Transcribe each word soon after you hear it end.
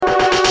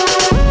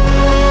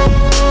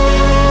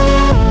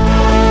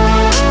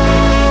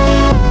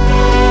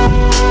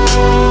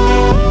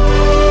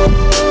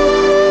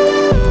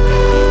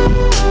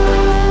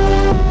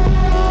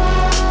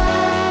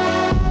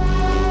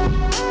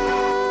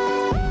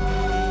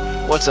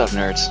What's up,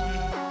 nerds?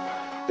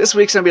 This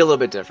week's gonna be a little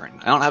bit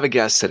different. I don't have a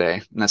guest today,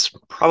 and that's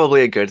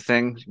probably a good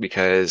thing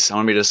because I'm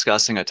gonna be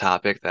discussing a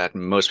topic that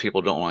most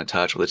people don't want to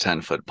touch with a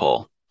 10-foot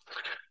pole.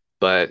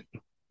 But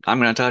I'm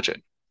gonna touch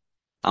it.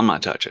 I'm gonna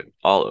touch it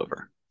all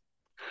over.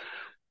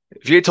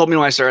 If you had told me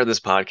when I started this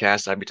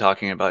podcast I'd be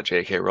talking about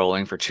J.K.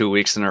 Rowling for 2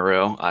 weeks in a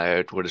row,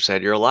 I would have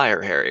said you're a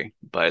liar, Harry.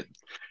 But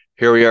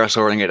here we are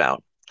sorting it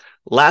out.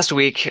 Last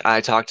week, I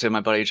talked to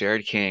my buddy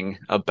Jared King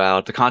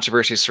about the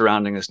controversy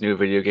surrounding this new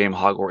video game,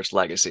 Hogwarts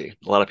Legacy.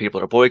 A lot of people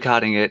are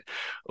boycotting it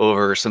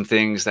over some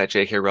things that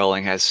J.K.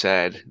 Rowling has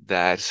said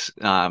that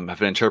have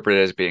been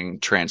interpreted as being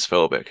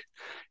transphobic.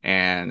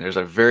 And there's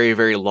a very,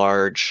 very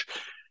large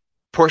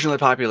portion of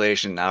the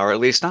population now, or at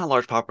least not a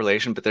large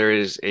population, but there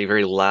is a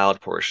very loud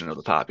portion of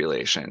the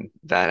population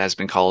that has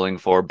been calling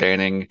for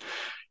banning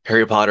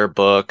Harry Potter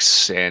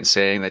books and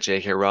saying that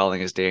J.K.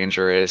 Rowling is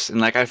dangerous.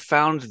 And I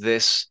found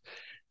this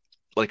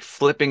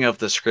flipping of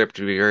the script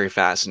to be very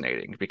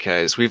fascinating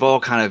because we've all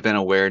kind of been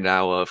aware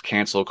now of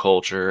cancel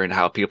culture and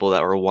how people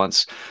that were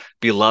once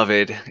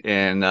beloved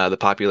in the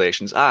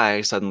population's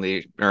eye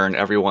suddenly earn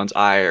everyone's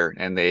ire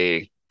and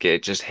they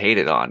get just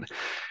hated on.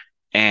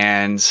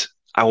 And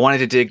I wanted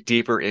to dig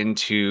deeper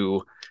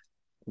into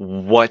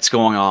what's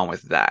going on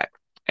with that.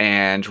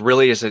 And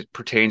really, as it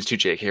pertains to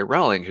J.K.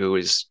 Rowling, who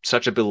is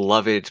such a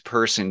beloved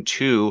person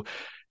to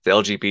the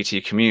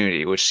LGBT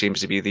community, which seems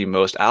to be the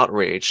most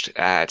outraged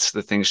at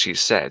the things she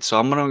said. So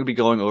I'm going to be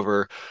going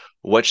over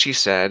what she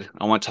said.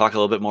 I want to talk a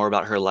little bit more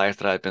about her life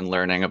that I've been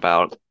learning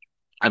about.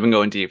 I've been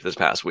going deep this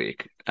past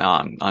week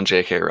on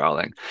J.K.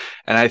 Rowling.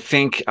 And I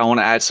think I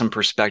want to add some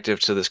perspective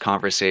to this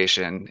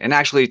conversation and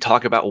actually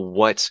talk about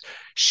what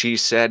she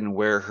said and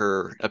where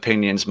her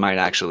opinions might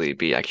actually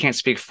be. I can't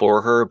speak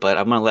for her, but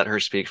I'm going to let her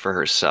speak for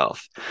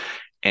herself.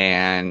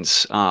 And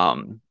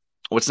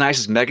what's nice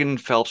is Megan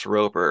Phelps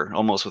Roper,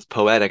 almost with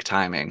poetic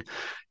timing,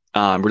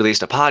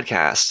 released a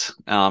podcast,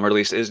 or at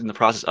least is in the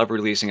process of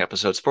releasing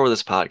episodes for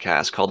this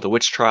podcast called The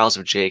Witch Trials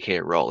of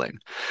J.K. Rowling.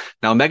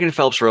 Now, Megan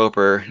Phelps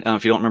Roper,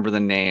 if you don't remember the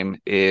name,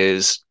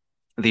 is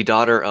the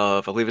daughter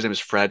of, I believe his name is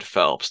Fred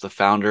Phelps, the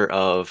founder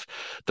of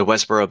the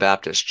Westboro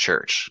Baptist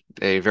Church,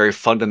 a very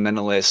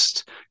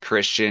fundamentalist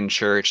Christian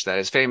church that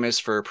is famous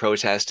for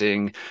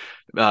protesting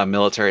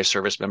military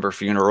service member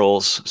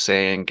funerals,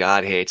 saying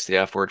God hates the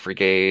F word for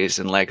gays,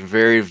 and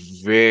very,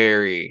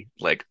 very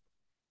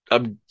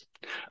ob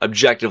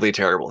objectively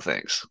terrible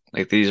things.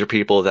 These are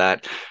people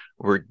that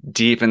were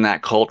deep in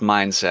that cult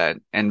mindset.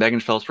 And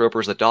Megan Phelps Roper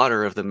is the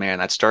daughter of the man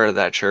that started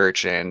that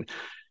church and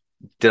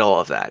did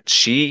all of that.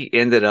 She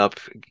ended up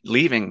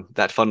leaving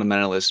that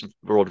fundamentalist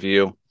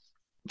worldview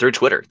through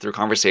Twitter, through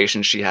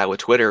conversations she had with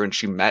Twitter, and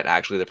she met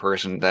actually the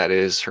person that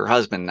is her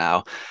husband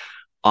now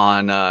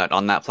on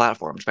that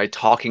platform by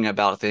talking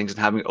about things and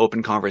having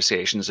open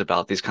conversations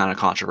about these kind of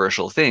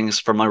controversial things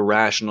from a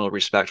rational,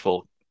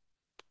 respectful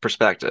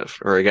perspective,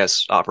 or I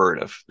guess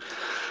operative.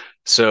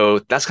 So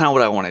that's kind of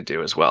what I want to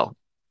do as well.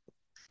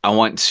 I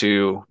want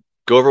to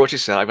go over what you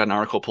said. I've got an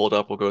article pulled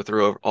up. We'll go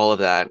through all of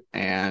that.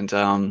 And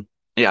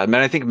yeah,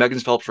 I think Megan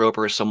Phelps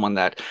Roper is someone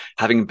that,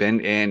 having been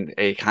in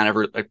a kind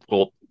of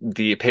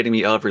the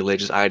epitome of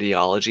religious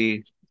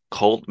ideology,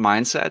 cult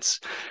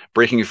mindsets,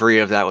 breaking free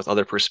of that with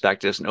other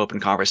perspectives and open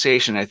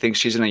conversation, I think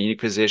she's in a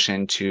unique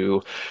position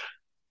to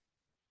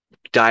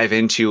dive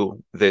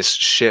into this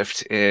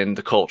shift in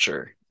the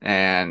culture.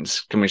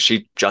 And I mean,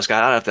 she just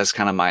got out of this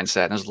kind of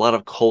mindset. And there's a lot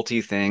of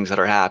culty things that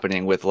are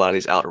happening with a lot of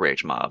these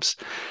outrage mobs.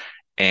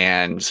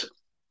 And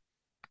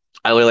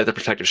I really like the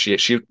perspective.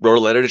 She wrote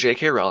a letter to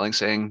J.K. Rowling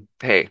saying,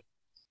 "Hey,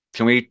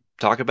 can we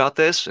talk about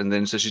this?" And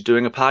then so she's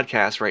doing a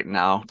podcast right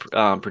now,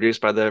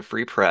 produced by the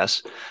Free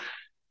Press,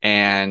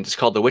 and it's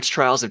called The Witch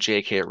Trials of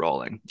J.K.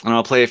 Rowling. And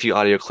I'll play a few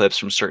audio clips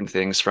from certain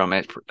things from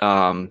it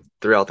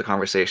throughout the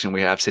conversation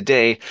we have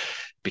today,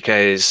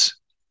 because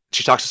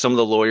she talks to some of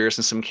the lawyers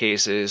in some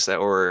cases that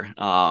were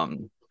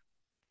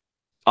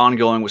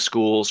ongoing with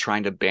schools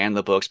trying to ban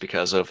the books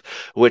because of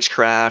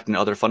witchcraft and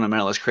other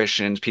fundamentalist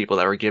Christians, people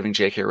that were giving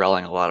J.K.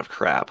 Rowling a lot of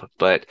crap.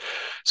 But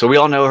so we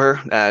all know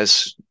her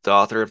as the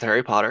author of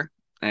Harry Potter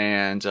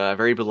and a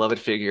very beloved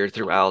figure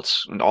throughout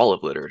all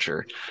of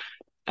literature.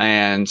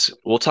 And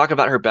we'll talk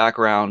about her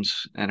background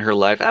and her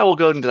life. We'll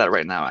go into that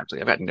right now, actually.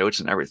 I've got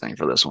notes and everything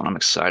for this one. I'm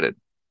excited.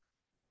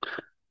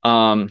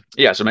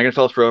 Yeah, so Megan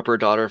Phelps Roper,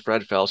 daughter of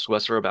Fred Phelps,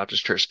 Westboro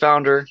Baptist Church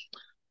founder.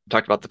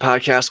 Talked about the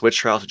podcast, Witch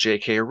Trials of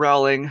J.K.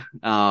 Rowling,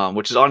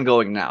 which is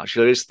ongoing now. She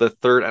released the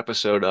third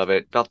episode of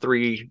it, about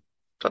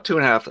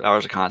 2.5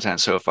 hours of content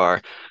so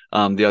far,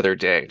 the other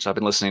day. So I've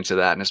been listening to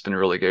that, and it's been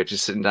really good,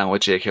 just sitting down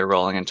with J.K.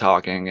 Rowling and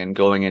talking and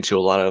going into a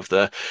lot of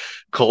the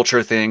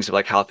culture things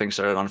of how things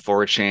started on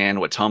 4chan,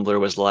 what Tumblr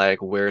was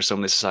like, where some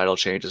of the societal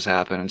changes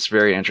happen. It's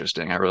very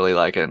interesting. I really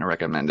like it and I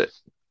recommend it.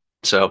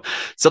 So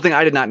something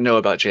I did not know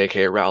about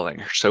J.K.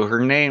 Rowling. So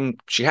her name,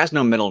 she has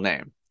no middle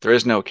name. There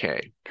is no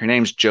K. Her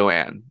name's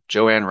Joanne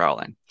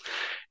Rowling.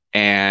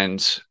 And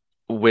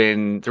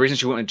the reason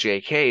she went with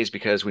J.K. is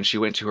because when she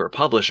went to her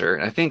publisher,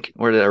 and I think,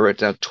 where did I write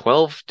down,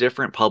 12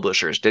 different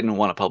publishers didn't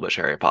want to publish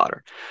Harry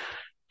Potter.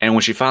 And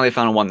when she finally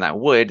found one that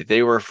would,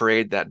 they were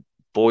afraid that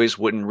boys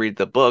wouldn't read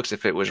the books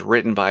if it was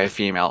written by a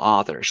female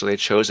author. So they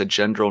chose a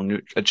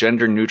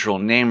gender neutral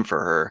name for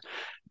her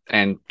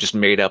and just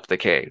made up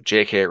the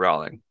J.K.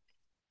 Rowling.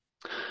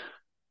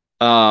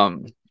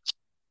 Um,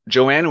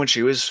 Joanne, when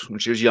she was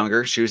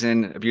younger, she was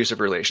in abusive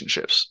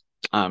relationships.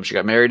 She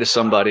got married to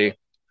somebody,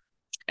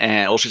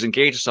 and well, she was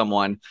engaged to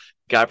someone,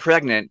 got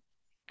pregnant,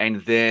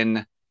 and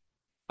then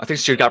I think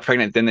she got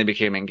pregnant. Then they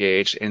became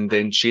engaged, and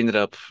then she ended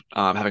up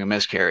having a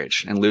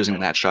miscarriage and losing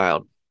that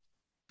child.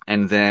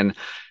 And then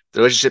the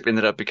relationship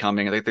ended up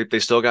becoming like they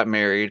still got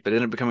married, but it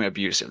ended up becoming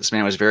abusive. This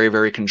man was very,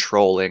 very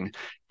controlling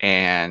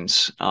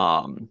and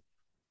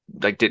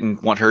like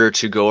didn't want her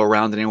to go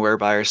around anywhere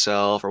by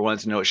herself or wanted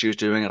to know what she was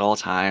doing at all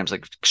times,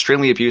 like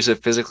extremely abusive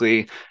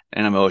physically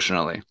and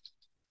emotionally.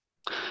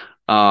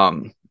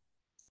 Um,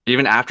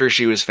 Even after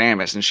she was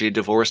famous and she had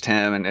divorced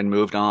him and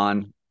moved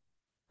on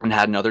and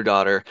had another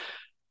daughter,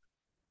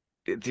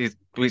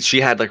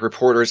 she had like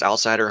reporters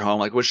outside her home.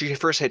 Like when she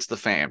first hits the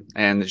fame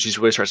and she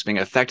really starts being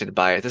affected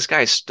by it, this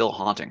guy is still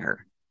haunting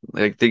her.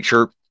 Like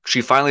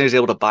she finally was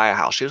able to buy a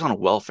house. She was on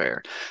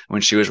welfare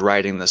when she was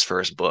writing this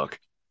first book.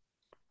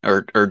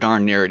 Or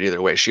darn near it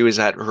either way. She was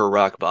at her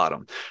rock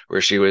bottom,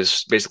 where she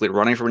was basically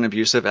running from an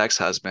abusive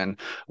ex-husband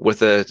with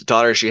the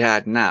daughter she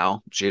had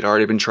now. She had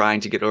already been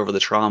trying to get over the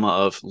trauma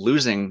of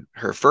losing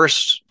her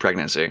first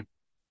pregnancy,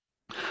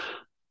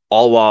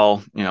 all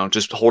while,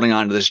 just holding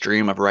on to this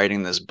dream of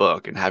writing this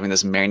book and having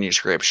this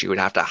manuscript she would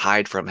have to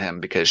hide from him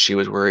because she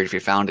was worried if he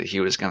found it,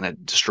 he was going to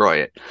destroy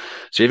it.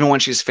 So even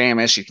when she's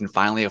famous, she can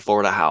finally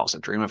afford a house. A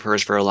dream of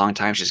hers for a long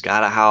time. She's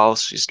got a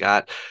house, she's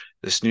got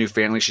this new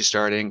family she's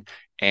starting,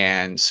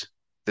 and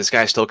this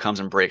guy still comes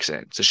and breaks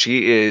in. So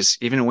she is,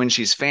 even when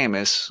she's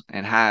famous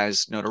and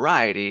has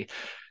notoriety,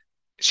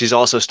 she's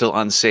also still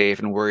unsafe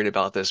and worried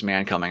about this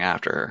man coming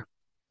after her.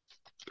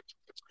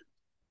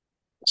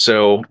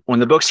 So when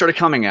the book started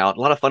coming out,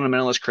 a lot of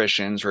fundamentalist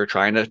Christians were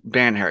trying to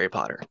ban Harry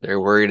Potter. They're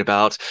worried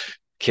about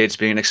kids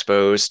being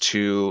exposed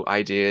to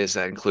ideas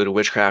that include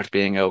witchcraft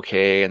being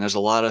okay. And there's a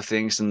lot of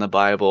things in the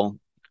Bible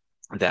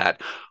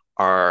that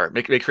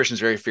make Christians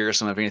very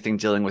fearsome of anything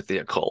dealing with the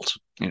occult,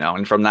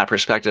 and from that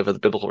perspective, of the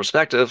biblical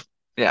perspective,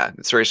 yeah,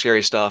 it's very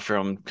scary stuff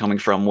from coming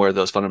from where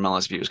those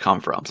fundamentalist views come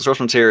from. The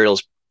source material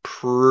is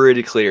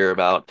pretty clear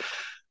about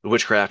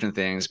witchcraft and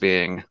things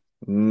being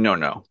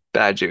no,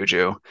 bad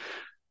juju.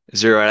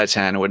 0 out of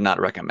 10 would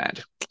not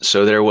recommend.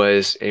 So there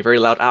was a very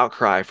loud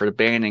outcry for the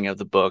banning of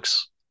the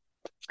books,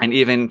 and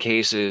even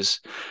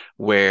cases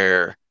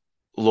where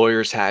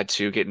lawyers had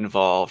to get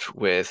involved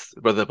with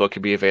whether the book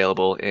could be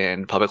available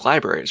in public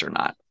libraries or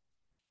not.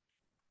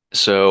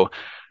 So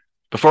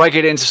before I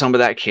get into some of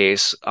that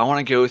case, I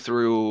want to go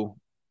through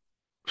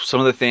some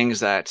of the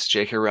things that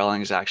J.K. Rowling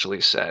has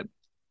actually said.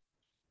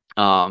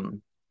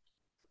 Um,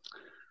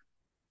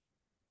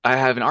 I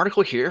have an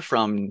article here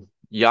from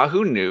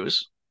Yahoo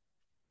News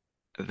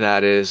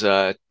that is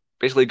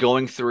basically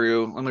going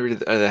through. Let me read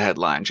the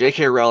headline: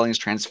 J.K. Rowling's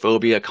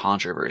transphobia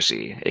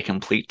controversy, a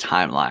complete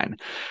timeline,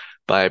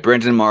 by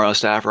Brendan Morrow,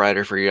 staff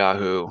writer for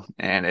Yahoo,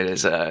 and it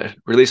is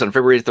released on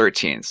February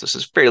 13th. This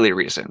is fairly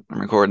recent.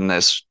 I'm recording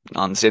this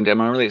on the same day I'm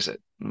going to release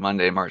it,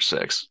 Monday, March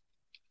 6th.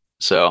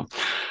 So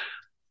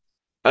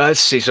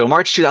let's see. So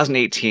March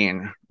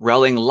 2018,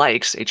 Rowling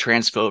likes a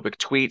transphobic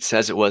tweet,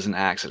 says it was an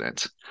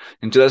accident.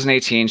 In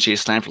 2018, she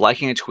is slammed for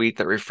liking a tweet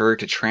that referred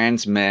to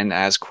trans men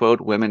as, quote,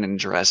 women in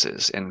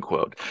dresses, end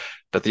quote.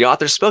 But the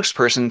author's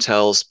spokesperson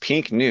tells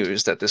Pink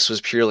News that this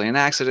was purely an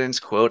accident.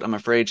 Quote, I'm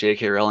afraid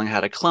J.K. Rowling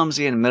had a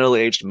clumsy and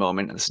middle-aged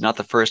moment, and this is not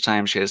the first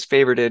time she has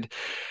favorited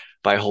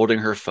by holding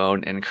her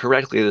phone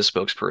incorrectly, the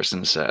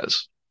spokesperson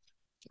says.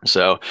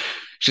 So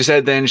she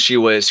said then she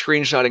was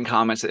screenshotting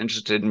comments that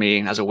interested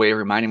me as a way of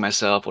reminding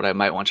myself what I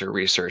might want to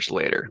research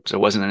later. So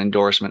it wasn't an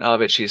endorsement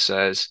of it, she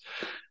says.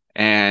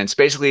 And it's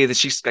basically that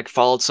she's like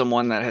followed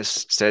someone that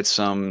has said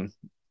some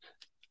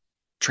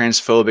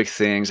transphobic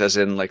things, as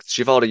in like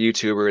she followed a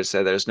YouTuber that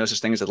said there's no such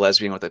thing as a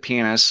lesbian with a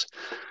penis.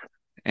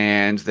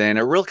 And then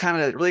it really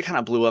kind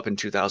of blew up in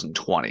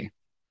 2020.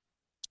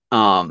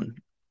 Um,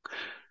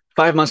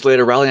 5 months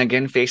later, Rowling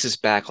again faces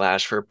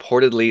backlash for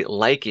reportedly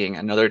liking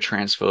another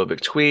transphobic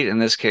tweet, in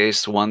this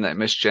case, one that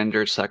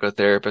misgendered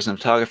psychotherapist and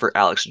photographer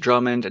Alex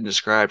Drummond and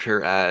described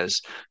her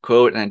as,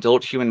 quote, an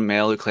adult human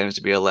male who claims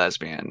to be a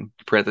lesbian.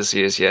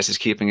 Parentheses, yes, he's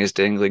keeping his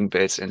dangling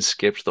bits and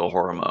skipped the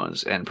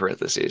hormones, end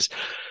parentheses.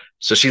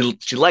 So she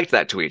liked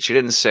that tweet. She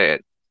didn't say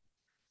it.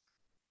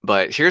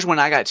 But here's when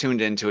I got tuned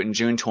into it in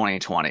June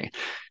 2020.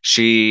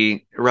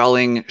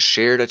 Rowling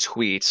shared a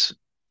tweet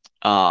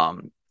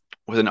um,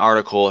 with an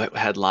article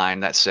headline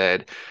that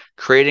said,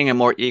 creating a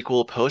more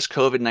equal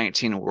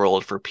post-COVID-19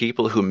 world for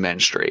people who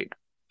menstruate.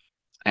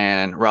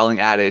 And Rowling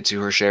added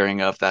to her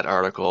sharing of that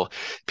article,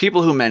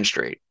 people who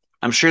menstruate.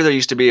 I'm sure there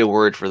used to be a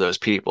word for those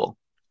people.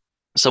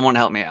 Someone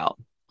help me out.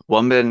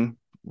 Woman,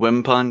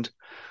 wimpund,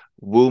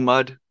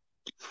 woomud.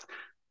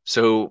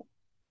 So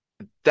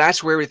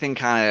that's where everything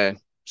kind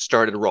of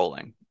started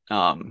rolling.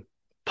 Pun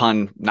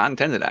not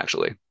intended,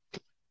 actually,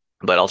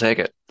 but I'll take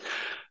it.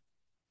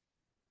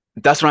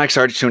 That's when I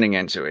started tuning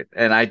into it.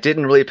 And I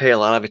didn't really pay a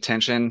lot of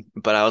attention,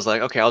 but I was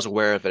like, okay, I was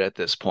aware of it at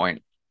this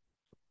point.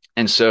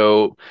 And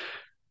so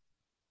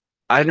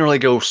I didn't really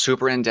go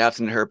super in depth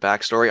into her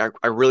backstory.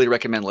 I really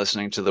recommend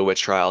listening to The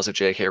Witch Trials of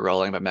J.K.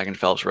 Rowling by Megan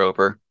Phelps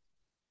Roper.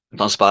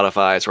 It's on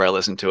Spotify. It's where I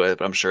listen to it,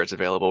 but I'm sure it's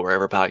available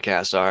wherever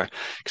podcasts are.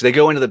 Because they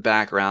go into the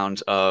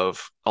background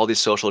of all these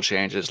social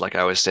changes, like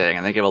I was saying,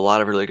 and they give a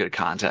lot of really good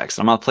context.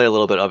 I'm going to play a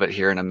little bit of it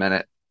here in a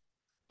minute.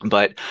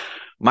 But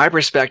my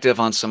perspective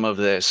on some of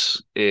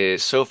this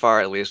is so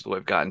far, at least what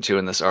we've gotten to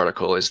in this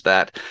article, is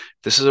that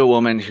this is a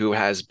woman who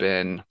has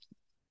been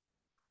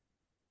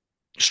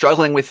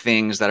struggling with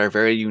things that are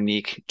very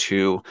unique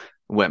to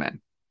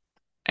women.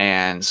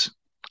 And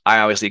I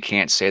obviously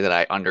can't say that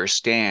I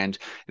understand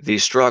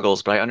these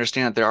struggles, but I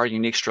understand that there are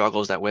unique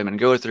struggles that women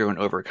go through and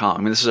overcome. I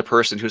mean, this is a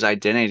person whose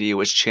identity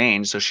was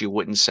changed so she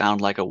wouldn't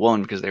sound like a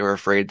woman because they were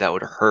afraid that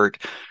would hurt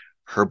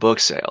her book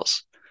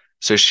sales.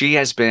 So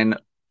she's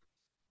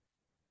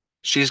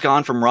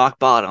gone from rock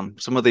bottom,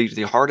 some of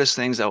the hardest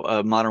things that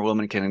a modern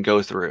woman can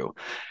go through,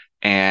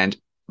 and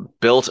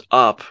built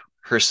up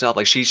herself.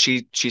 Like she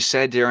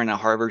said during a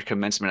Harvard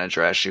commencement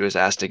address she was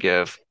asked to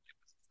give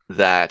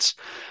that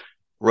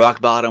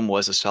rock bottom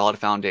was a solid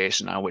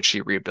foundation on which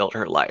she rebuilt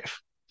her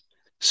life.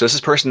 So this is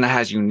a person that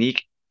has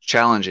unique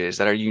challenges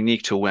that are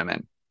unique to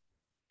women,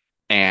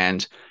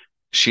 and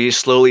she's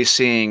slowly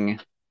seeing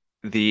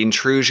the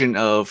intrusion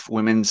of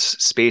women's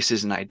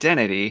spaces and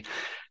identity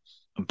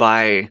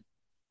by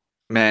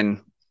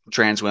men,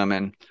 trans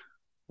women,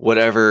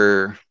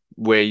 whatever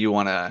way you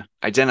want to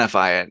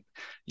identify it.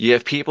 You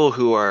have people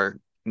who are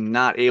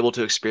not able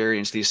to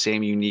experience these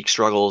same unique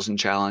struggles and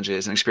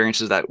challenges and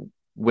experiences that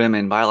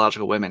women,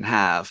 biological women,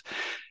 have,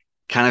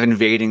 kind of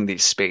invading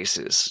these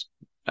spaces.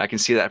 I can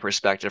see that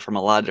perspective from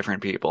a lot of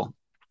different people,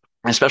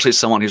 especially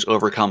someone who's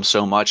overcome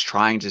so much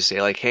trying to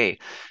say, like, hey,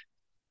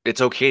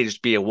 it's okay to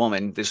just be a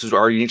woman. This is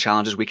our unique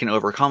challenges. We can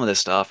overcome this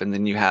stuff. And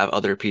then you have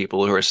other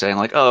people who are saying,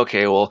 like, oh,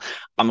 okay, well,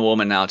 I'm a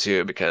woman now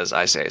too because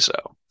I say so,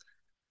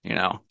 you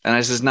know? And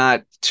this is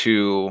not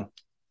to,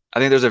 I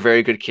think there's a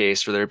very good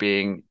case for there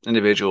being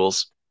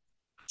individuals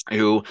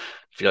who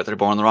feel like they're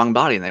born in the wrong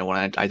body and they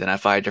want to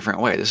identify a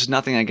different way. This is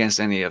nothing against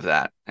any of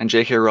that. And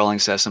J.K. Rowling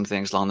says some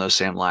things along those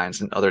same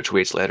lines in other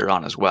tweets later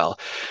on as well.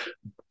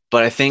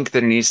 But I think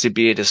there needs to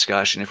be a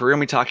discussion. If we're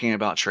going to be talking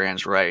about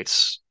trans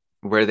rights,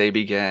 where they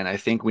begin, I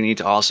think we need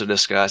to also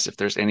discuss if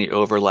there's any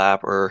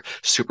overlap or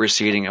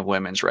superseding of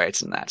women's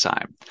rights in that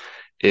time.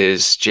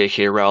 Is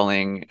J.K.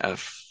 Rowling a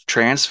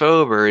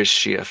transphobe or is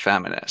she a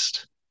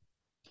feminist?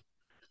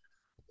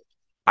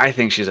 I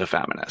think she's a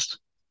feminist.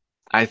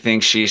 I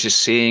think she's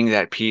just seeing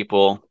that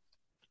people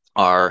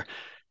are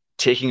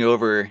taking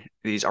over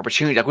these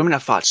opportunities. Like women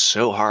have fought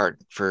so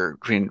hard for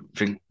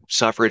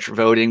suffrage, for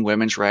voting,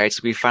 women's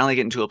rights. We finally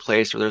get into a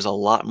place where there's a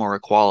lot more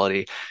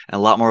equality and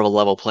a lot more of a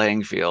level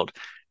playing field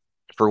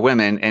for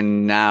women.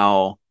 And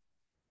now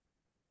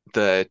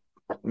the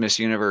Miss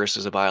Universe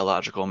is a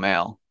biological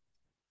male.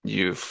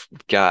 You've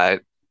got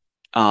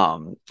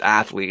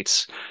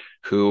athletes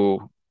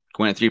who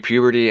went through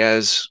puberty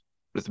as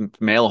with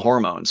male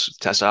hormones,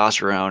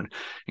 testosterone,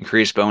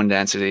 increased bone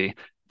density,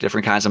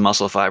 different kinds of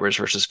muscle fibers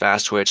versus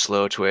fast twitch,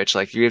 slow twitch.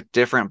 Like you have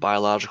different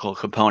biological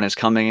components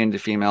coming into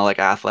female like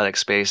athletic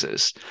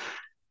spaces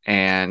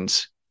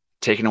and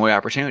taking away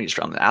opportunities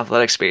from the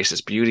athletic spaces,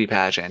 beauty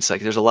pageants.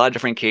 Like there's a lot of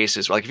different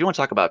cases. Like if you want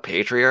to talk about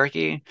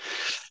patriarchy,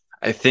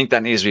 I think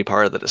that needs to be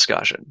part of the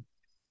discussion.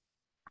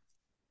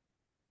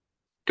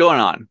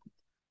 Going on.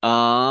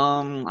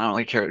 I don't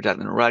really care what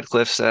Devin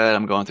Radcliffe said.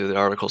 I'm going through the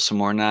article some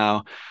more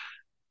now.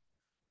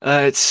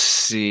 Let's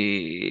see.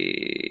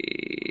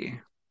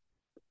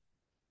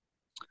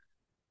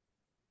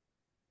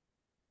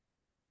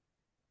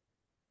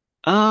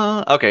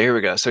 Okay, here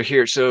we go.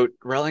 So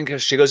Rowling,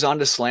 she goes on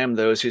to slam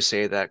those who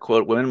say that,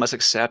 quote, women must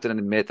accept and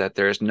admit that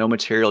there is no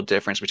material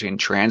difference between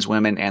trans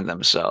women and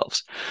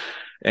themselves,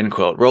 end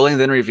quote. Rowling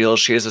then reveals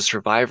she is a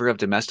survivor of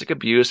domestic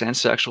abuse and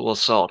sexual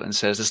assault and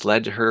says this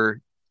led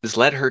her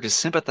to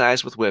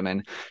sympathize with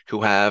women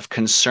who have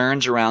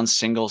concerns around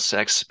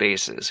single-sex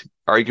spaces,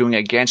 arguing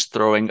against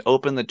throwing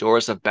open the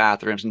doors of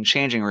bathrooms and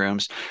changing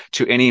rooms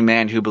to any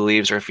man who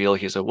believes or feels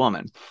he's a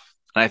woman.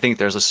 And I think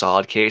there's a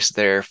solid case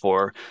there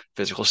for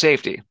physical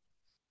safety.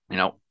 You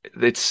know,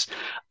 it's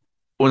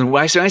when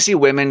I see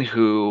women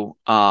who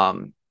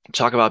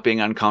talk about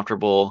being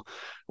uncomfortable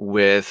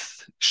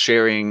with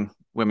sharing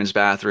women's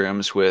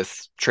bathrooms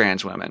with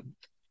trans women,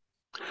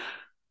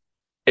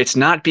 it's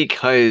not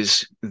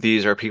because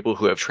these are people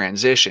who have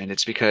transitioned.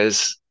 It's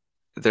because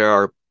there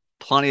are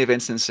plenty of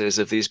instances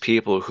of these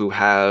people who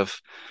have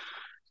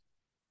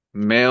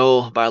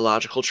male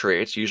biological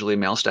traits, usually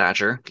male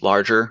stature,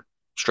 larger,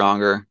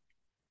 stronger,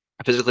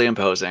 physically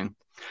imposing.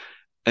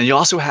 And you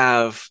also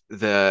have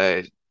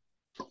the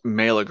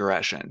male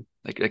aggression.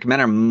 Like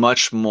men are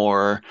much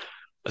more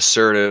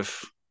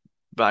assertive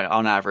by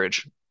on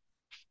average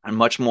and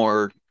much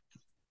more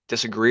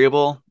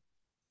disagreeable.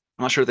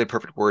 I'm not sure what the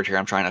perfect word here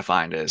I'm trying to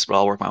find is, but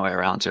I'll work my way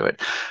around to it.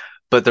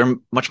 but they're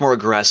much more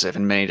aggressive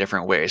in many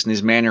different ways. And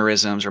these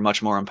mannerisms are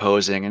much more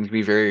imposing and can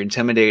be very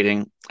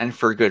intimidating, and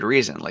for good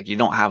reason. Like you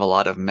don't have a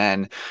lot of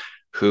men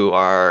who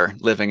are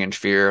living in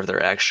fear of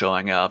their ex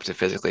showing up to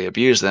physically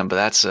abuse them, but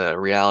that's a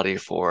reality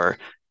for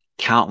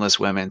countless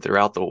women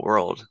throughout the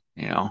world,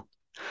 you know?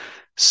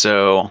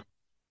 So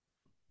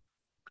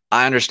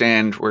I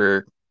understand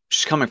where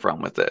she's coming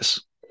from with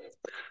this.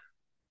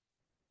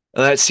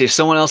 Let's see.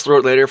 Someone else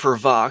wrote later for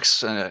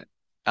Vox.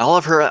 All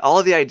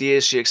of the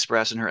ideas she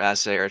expressed in her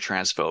essay are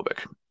transphobic.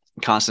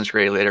 Constance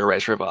Gray later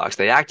writes for Vox.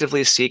 They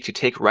actively seek to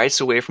take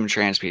rights away from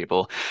trans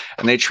people,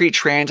 and they treat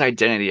trans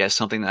identity as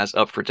something that's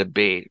up for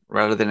debate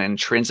rather than an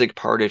intrinsic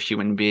part of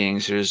human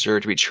beings who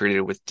deserve to be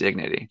treated with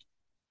dignity.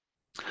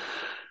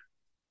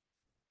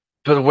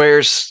 But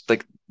where's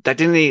like that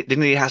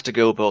dignity has to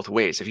go both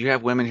ways. If you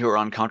have women who are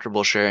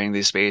uncomfortable sharing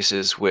these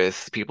spaces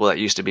with people that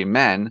used to be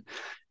men,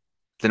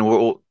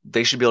 then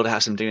they should be able to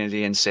have some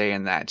dignity and say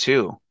in that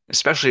too,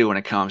 especially when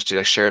it comes to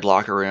like shared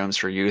locker rooms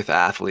for youth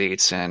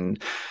athletes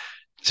and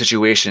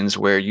situations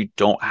where you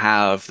don't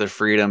have the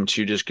freedom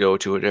to just go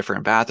to a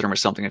different bathroom or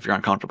something if you're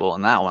uncomfortable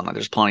in that one. Like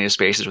there's plenty of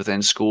spaces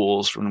within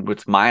schools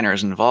with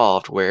minors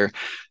involved where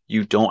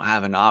you don't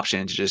have an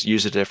option to just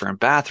use a different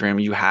bathroom.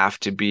 You have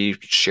to be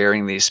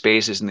sharing these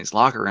spaces in these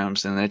locker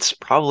rooms, and it's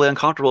probably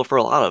uncomfortable for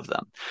a lot of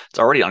them. It's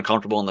already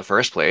uncomfortable in the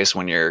first place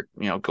when you're,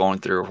 going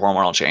through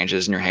hormonal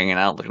changes and you're hanging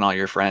out, looking at all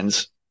your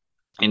friends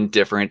in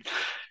different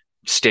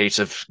states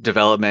of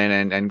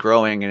development and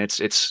growing, and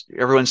it's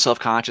everyone's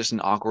self-conscious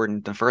and awkward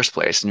in the first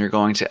place, and you're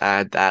going to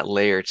add that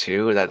layer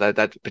too,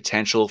 that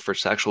potential for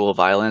sexual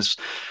violence,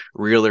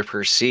 real or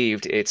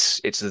perceived.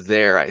 It's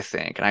there, I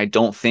think, and I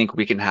don't think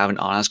we can have an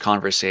honest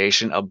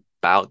conversation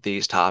about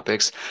these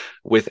topics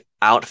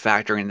without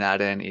factoring that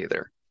in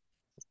either.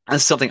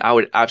 That's something I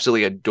would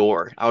absolutely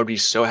adore. I would be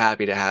so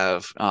happy to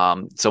have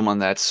someone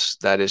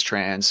that is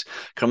trans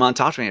come on and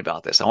talk to me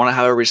about this. I want to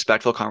have a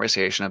respectful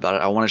conversation about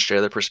it. I want to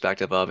share the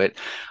perspective of it.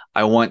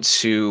 I want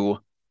to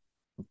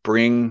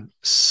bring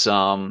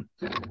some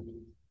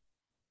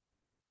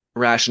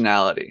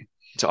rationality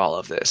to all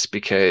of this,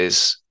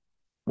 because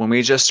when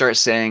we just start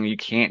saying you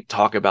can't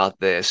talk about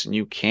this and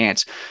you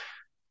can't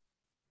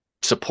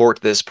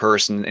support this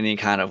person in any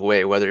kind of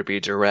way, whether it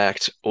be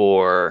direct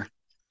or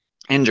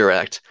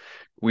indirect,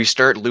 we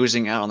start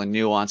losing out on the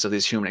nuance of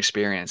these human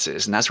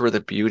experiences. And that's where the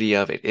beauty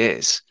of it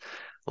is.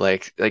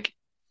 Like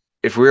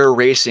if we're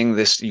erasing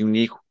this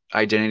unique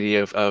identity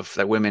of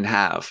that women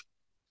have,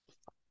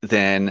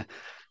 then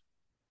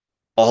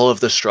all of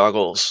the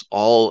struggles,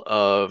 all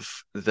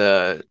of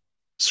the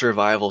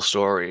survival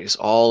stories,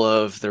 all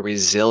of the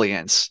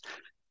resilience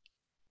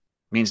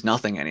means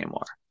nothing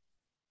anymore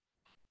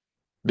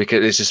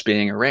because it's just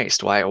being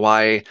erased.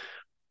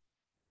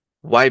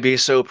 Why be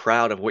so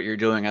proud of what you're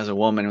doing as a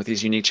woman with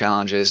these unique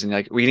challenges? And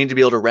like, we need to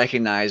be able to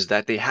recognize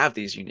that they have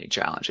these unique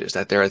challenges,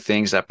 that there are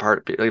things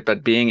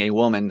but being a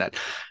woman that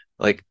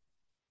like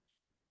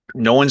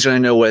no one's going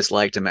to know what it's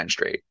like to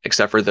menstruate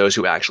except for those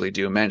who actually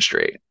do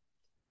menstruate.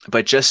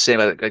 But just say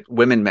like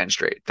women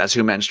menstruate. That's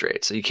who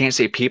menstruates. So you can't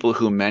say people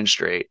who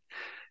menstruate.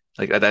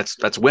 Like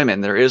that's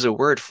women. There is a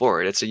word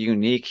for it. It's a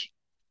unique,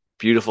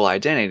 beautiful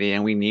identity,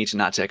 and we need to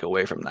not take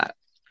away from that.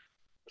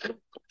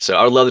 So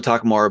I would love to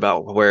talk more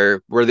about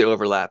where the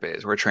overlap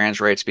is, where trans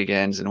rights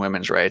begins and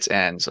women's rights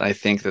ends. I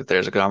think that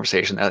there's a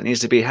conversation that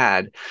needs to be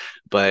had,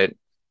 but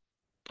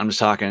I'm just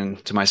talking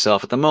to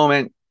myself at the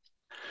moment.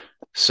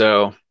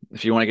 So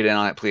if you want to get in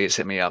on it, please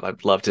hit me up.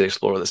 I'd love to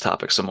explore this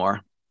topic some more.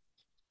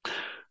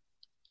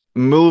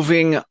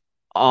 Moving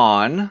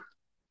on.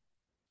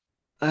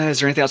 Is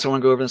there anything else I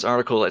want to go over in this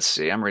article? Let's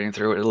see. I'm reading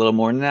through it a little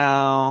more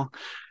now.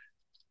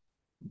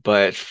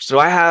 But so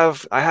I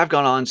have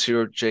gone on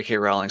to J.K.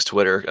 Rowling's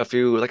Twitter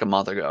like a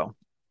month ago.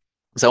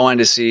 So I wanted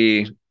to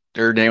see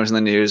her name was in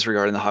the news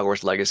regarding the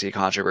Hogwarts Legacy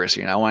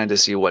controversy, and I wanted to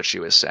see what she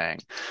was saying.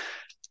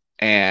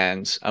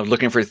 And I was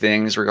looking for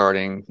things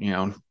regarding,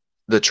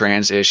 the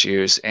trans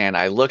issues, and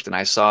I looked and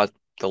I saw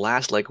the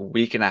last like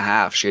week and a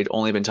half she had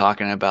only been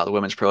talking about the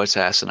women's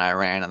protests in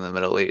Iran and the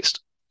Middle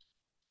East.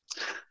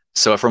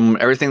 So from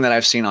everything that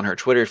I've seen on her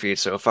Twitter feed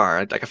so far,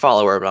 I can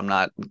follow her, but I'm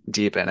not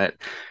deep in it.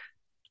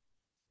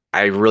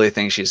 I really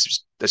think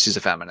she's a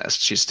feminist.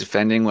 She's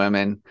defending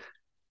women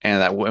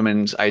and that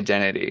women's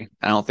identity.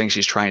 I don't think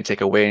she's trying to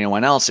take away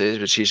anyone else's,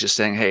 but she's just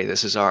saying, hey,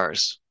 this is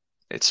ours.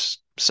 It's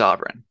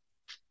sovereign.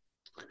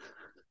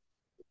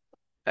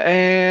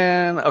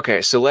 And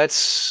okay, so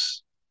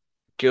let's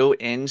go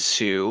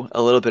into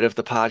a little bit of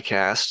the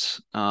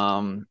podcast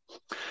that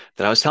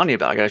I was telling you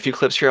about. I got a few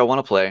clips here I want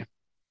to play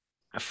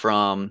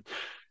from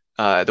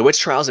The Witch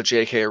Trials of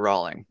J.K.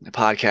 Rowling, a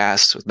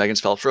podcast with Megan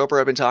Phelps-Roper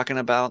I've been talking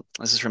about.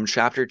 This is from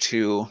Chapter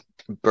 2,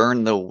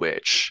 Burn the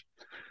Witch.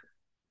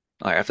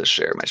 I have to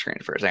share my screen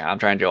first. Hang on, I'm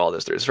trying to do all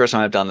this through. It's the first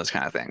time I've done this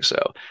kind of thing, so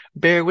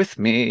bear with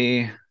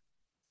me.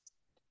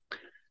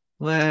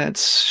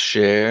 Let's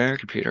share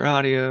computer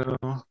audio.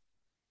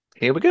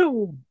 Here we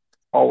go.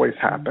 Always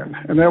happen,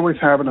 and they always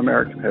have in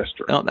American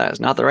history. No, that is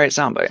not the right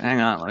soundbite. Hang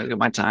on, let me get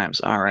my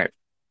times. All right.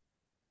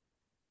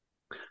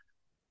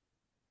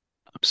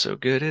 I'm so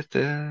good at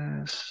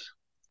this.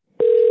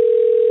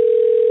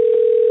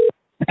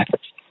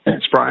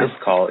 It's Brian. This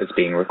call is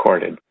being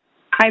recorded.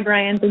 Hi,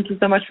 Brian. Thank you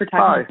so much for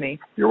talking with me.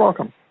 You're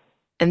welcome.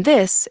 And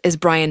this is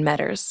Brian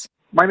Metters.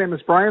 My name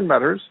is Brian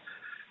Metters.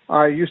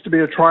 I used to be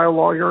a trial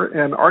lawyer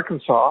in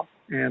Arkansas,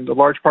 and a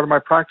large part of my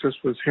practice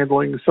was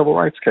handling civil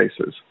rights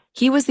cases.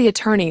 He was the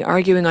attorney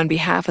arguing on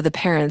behalf of the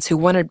parents who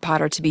wanted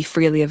Potter to be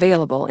freely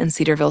available in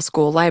Cedarville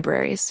school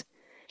libraries.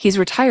 He's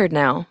retired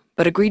now,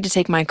 but agreed to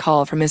take my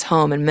call from his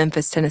home in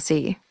Memphis,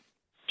 Tennessee.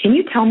 Can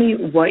you tell me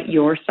what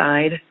your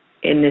side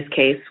in this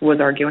case was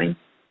arguing?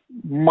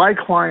 My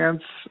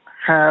clients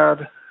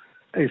had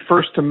a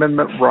First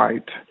Amendment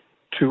right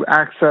to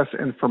access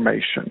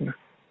information,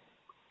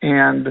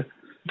 and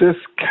this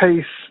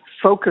case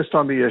focused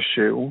on the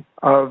issue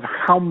of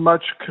how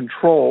much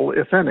control,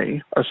 if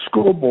any, a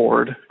school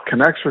board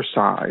can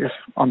exercise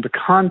on the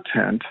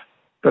content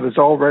that is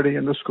already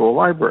in the school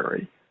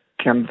library.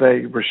 Can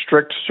they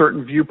restrict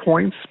certain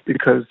viewpoints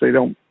because they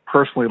don't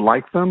personally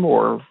like them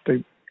or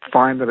they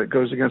find that it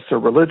goes against their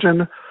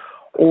religion?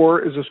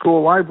 Or is a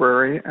school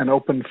library an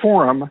open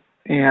forum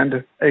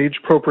and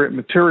age-appropriate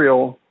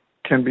material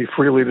can be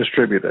freely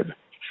distributed?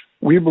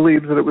 We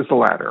believe that it was the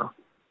latter.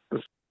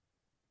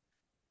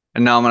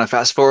 And now I'm going to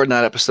fast forward in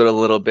that episode a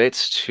little bit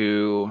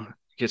to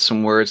get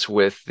some words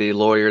with the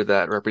lawyer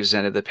that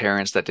represented the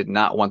parents that did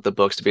not want the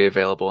books to be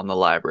available in the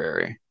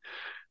library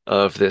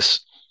of this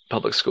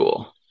public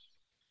school.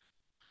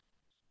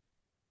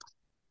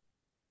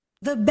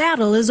 The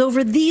battle is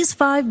over these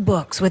 5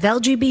 books with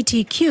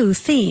LGBTQ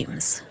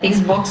themes.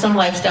 These books and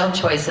lifestyle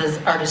choices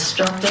are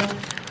destructive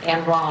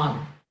and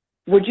wrong.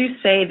 Would you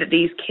say that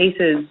these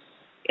cases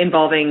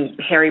involving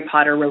Harry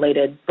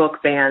Potter-related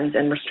book bans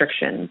and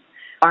restrictions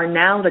are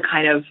now the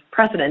kind of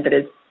precedent that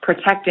is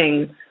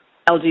protecting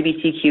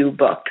LGBTQ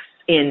books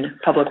in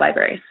public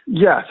libraries?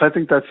 Yes, I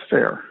think that's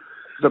fair.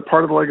 The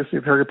part of the legacy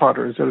of Harry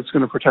Potter is that it's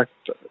going to protect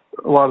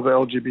a lot of the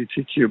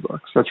LGBTQ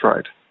books. That's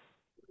right.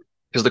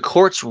 Because the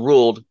courts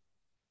ruled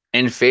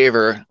in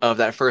favor of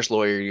that first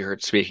lawyer you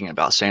heard speaking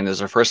about, saying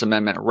there's a First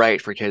Amendment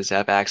right for kids to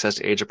have access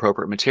to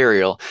age-appropriate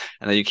material,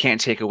 and that you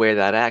can't take away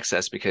that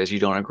access because you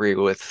don't agree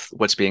with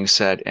what's being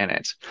said in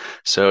it.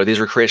 So these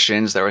were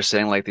Christians that were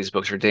saying, like, these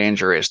books are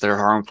dangerous, they're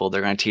harmful,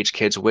 they're going to teach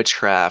kids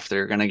witchcraft,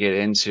 they're going to get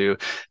into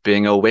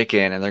being a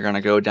Wiccan, and they're going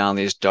to go down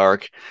these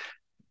dark,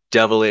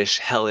 devilish,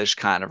 hellish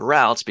kind of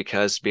routes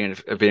because being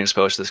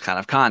exposed to this kind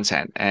of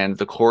content. And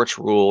the courts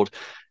ruled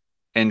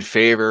in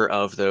favor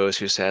of those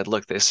who said,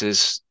 look,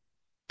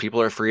 people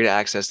are free to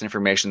access the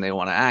information they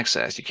want to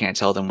access. You can't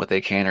tell them what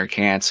they can or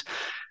can't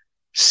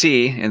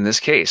see in this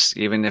case.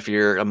 Even if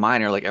you're a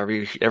minor, like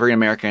every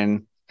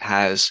American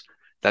has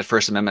that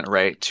First Amendment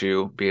right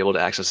to be able to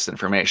access this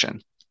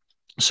information.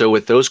 So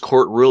with those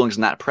court rulings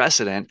and that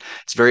precedent,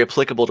 it's very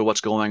applicable to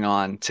what's going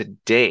on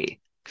today.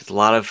 Because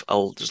there's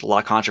a lot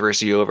of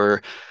controversy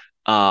over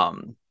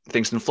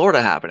things in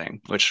Florida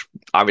happening, which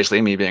obviously,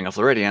 me being a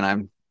Floridian,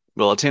 I'm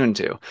well attuned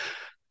to.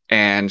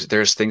 And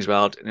there's things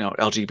about,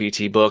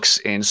 LGBT books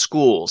in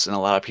schools, and a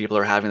lot of people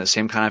are having the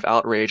same kind of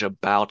outrage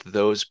about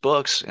those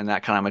books and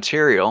that kind of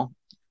material.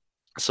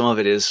 Some of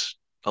it is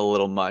a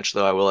little much,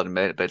 though, I will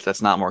admit, but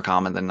that's not more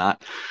common than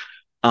not.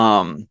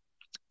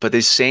 But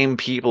these same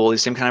people,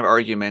 these same kind of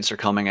arguments are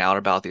coming out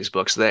about these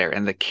books there.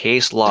 And the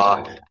case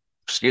law,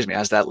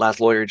 as that last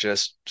lawyer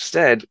just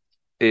said,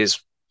 is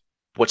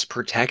what's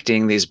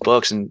protecting these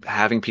books and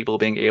having people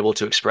being able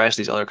to express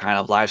these other kind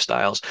of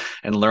lifestyles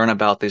and learn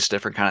about this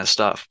different kind of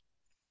stuff.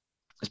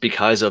 It's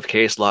because of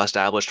case law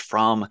established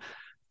from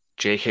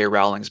J.K.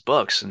 Rowling's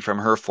books and from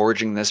her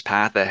forging this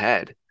path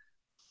ahead.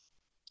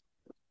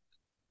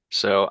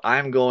 So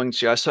I've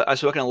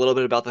spoken a little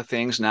bit about the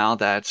things now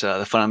that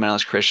the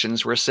fundamentalist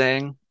Christians were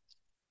saying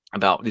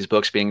about these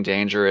books being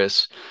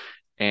dangerous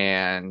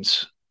and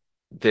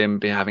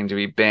them having to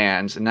be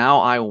banned.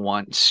 Now I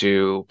want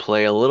to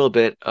play a little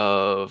bit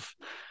of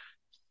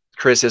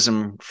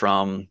criticism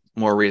from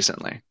more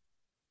recently.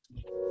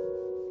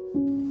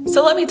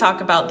 So let me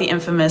talk about the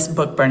infamous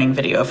book burning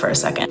video for a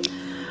second.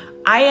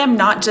 I am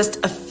not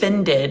just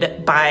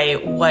offended by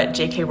what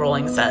J.K.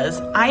 Rowling says.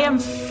 I am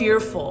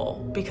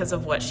fearful because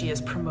of what she is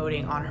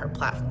promoting on her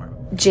platform.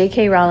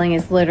 J.K. Rowling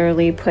is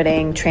literally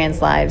putting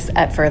trans lives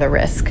at further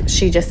risk.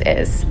 She just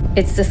is.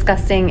 It's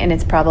disgusting and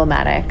it's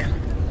problematic.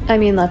 I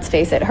mean, let's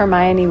face it,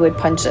 Hermione would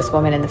punch this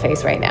woman in the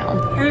face right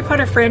now. Harry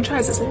Potter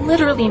franchise is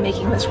literally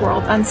making this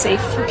world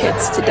unsafe for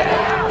kids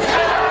today.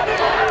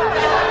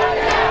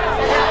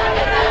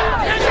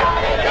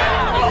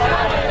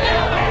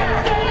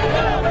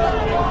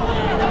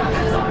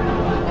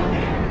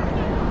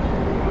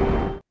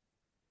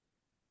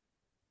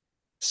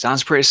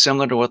 Sounds pretty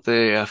similar to what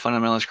the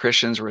fundamentalist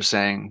Christians were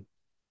saying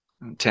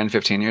 10,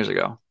 15 years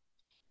ago.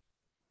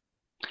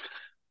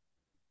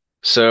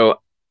 So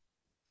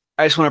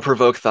I just want to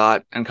provoke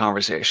thought and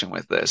conversation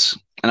with this.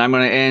 And I'm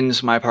going to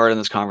end my part in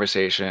this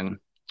conversation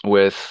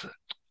with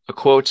a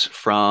quote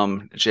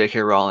from J.K.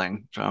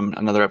 Rowling from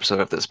another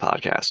episode of this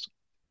podcast.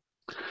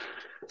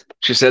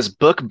 She says,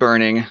 "Book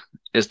burning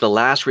is the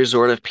last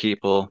resort of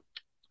people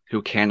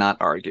who cannot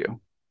argue.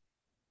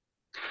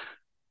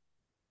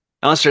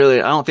 I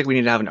don't think we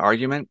need to have an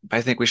argument, but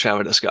I think we should have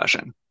a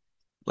discussion.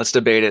 Let's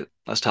debate it.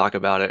 Let's talk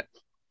about it.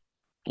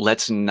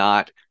 Let's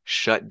not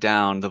shut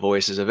down the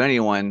voices of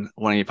anyone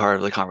wanting to be part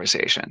of the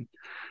conversation.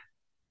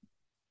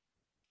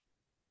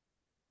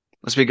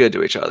 Let's be good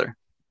to each other.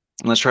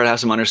 And let's try to have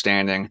some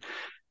understanding,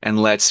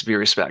 and let's be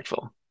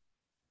respectful.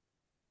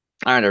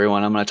 All right,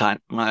 everyone, I'm going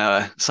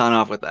to sign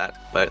off with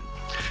that. But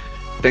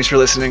thanks for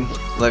listening.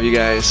 Love you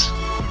guys.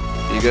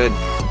 Be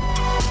good.